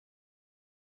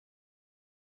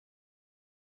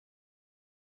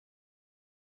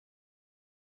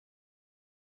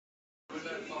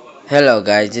Hello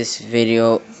guys, this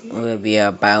video will be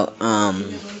about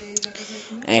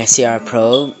SCR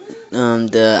Pro,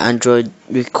 the Android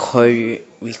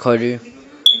recorder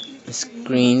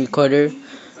screen recorder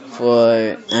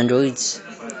for Androids.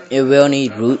 It will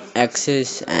need root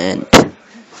access and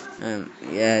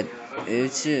yeah,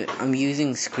 I'm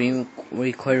using screen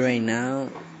recorder right now,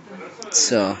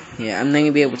 so yeah, I'm not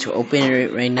gonna be able to open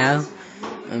it right now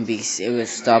because it will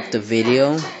stop the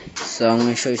video. So I'm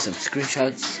gonna show you some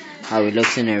screenshots, how it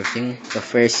looks and everything. But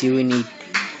first, you will need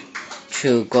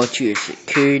to go to your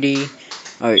security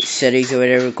or settings or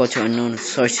whatever. Go to unknown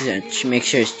sources and make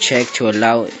sure it's checked to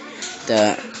allow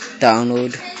the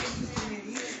download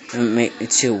and make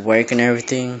it to work and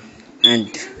everything. And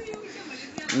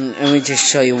let me just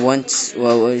show you once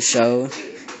what will show.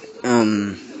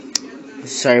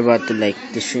 Sorry about the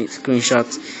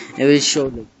screenshots. It will show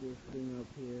like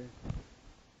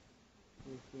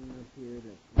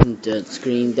the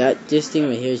screen. This thing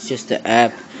right here is just the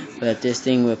app, but this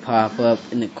thing will pop up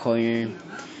in the corner.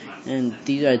 And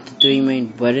these are the three main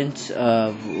buttons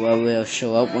of what will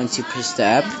show up once you press the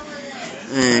app.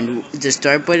 And the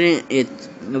start button, it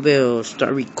will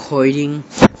start recording.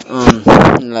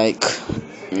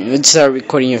 It start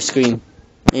recording your screen.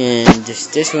 And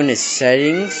this one is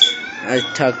settings. I'll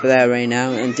talk about that right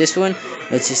now. And this one,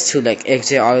 it's just to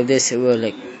exit all of this. It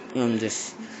will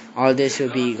all this will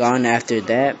be gone after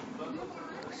that.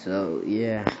 So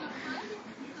yeah,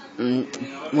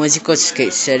 once you go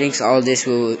to settings, all this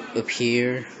will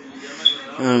appear.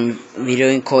 Video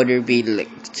encoder be like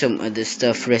some other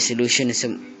stuff, resolution and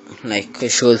some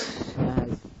shows.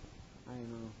 I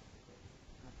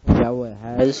don't know what it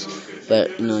has,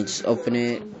 but just open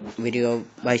it. Video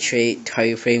bitrate, how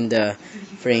you frame the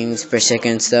frames per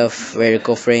second stuff,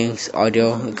 vertical frames,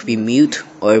 audio. It could be mute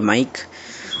or mic.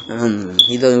 You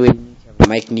don't really need to have a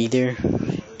mic neither,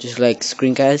 just like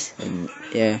screencast. And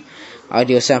yeah,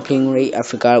 audio sampling rate, I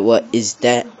forgot what is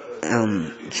that.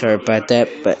 Sorry about that.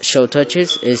 But show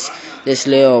touches is this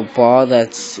little ball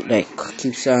that's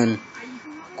keeps on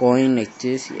going like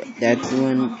this. Yeah, that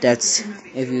one, that's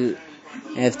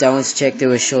if that one's checked, it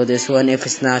will show this one. If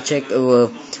it's not checked, it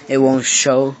won't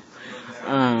show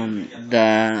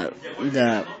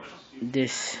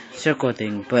this circle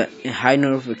thing. But in high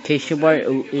notification bar,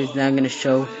 it is not gonna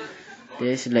show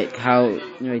this, like how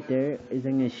right there is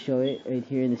not gonna show it right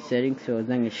here in the settings, so it's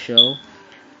not gonna show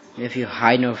if you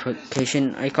hide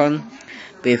notification icon.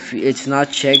 But if it's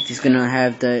not checked, it's gonna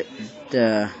have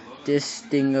this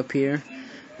thing up here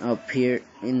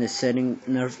in the setting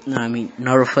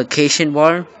notification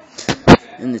bar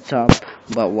in the top,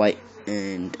 about white,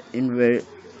 and inverted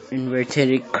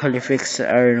color fix.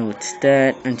 I don't know what's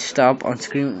that. And stop on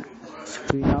screen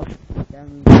off. That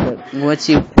means that once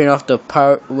you turn off the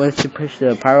power, once you push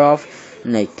the power off,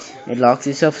 it locks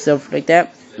itself, stuff like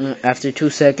that. After 2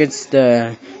 seconds,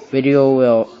 the video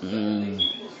will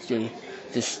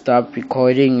just stop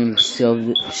recording and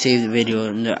save the video,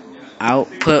 and the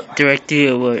output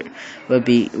directory will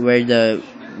be where the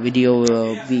video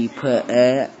will be put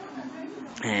at.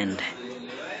 And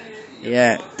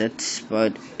yeah, that's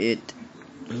about it.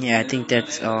 Yeah, I think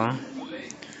that's all.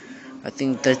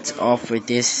 For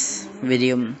this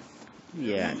video.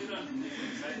 Yeah.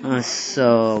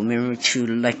 So remember to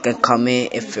like and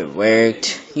comment if it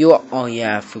worked. Oh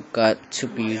yeah, I forgot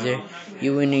super user.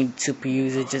 You will need super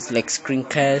user just like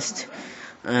screencast,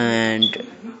 and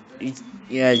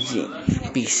yeah,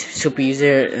 super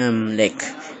user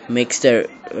makes the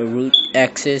root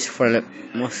access for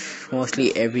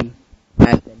mostly every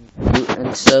app root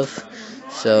and stuff.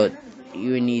 So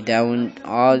you need that one.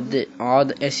 All the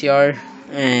SCR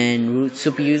and root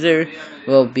super user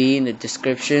will be in the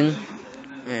description.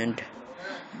 And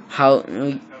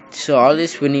so all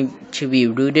this will need to be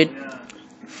rooted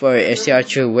for SCR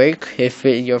to work. If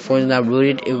your phone is not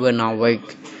rooted, it will not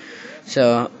work.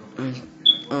 So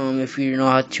if you know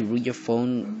how to root your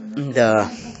phone,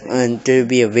 and there will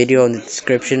be a video in the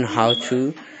description how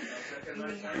to.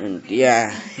 And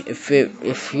yeah, if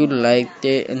you liked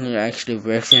it and it actually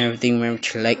works and everything, remember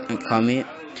to like and comment,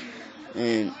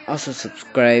 and also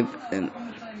subscribe. And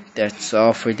that's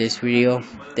all for this video.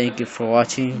 Thank you for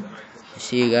watching.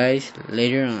 See you guys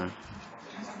later on.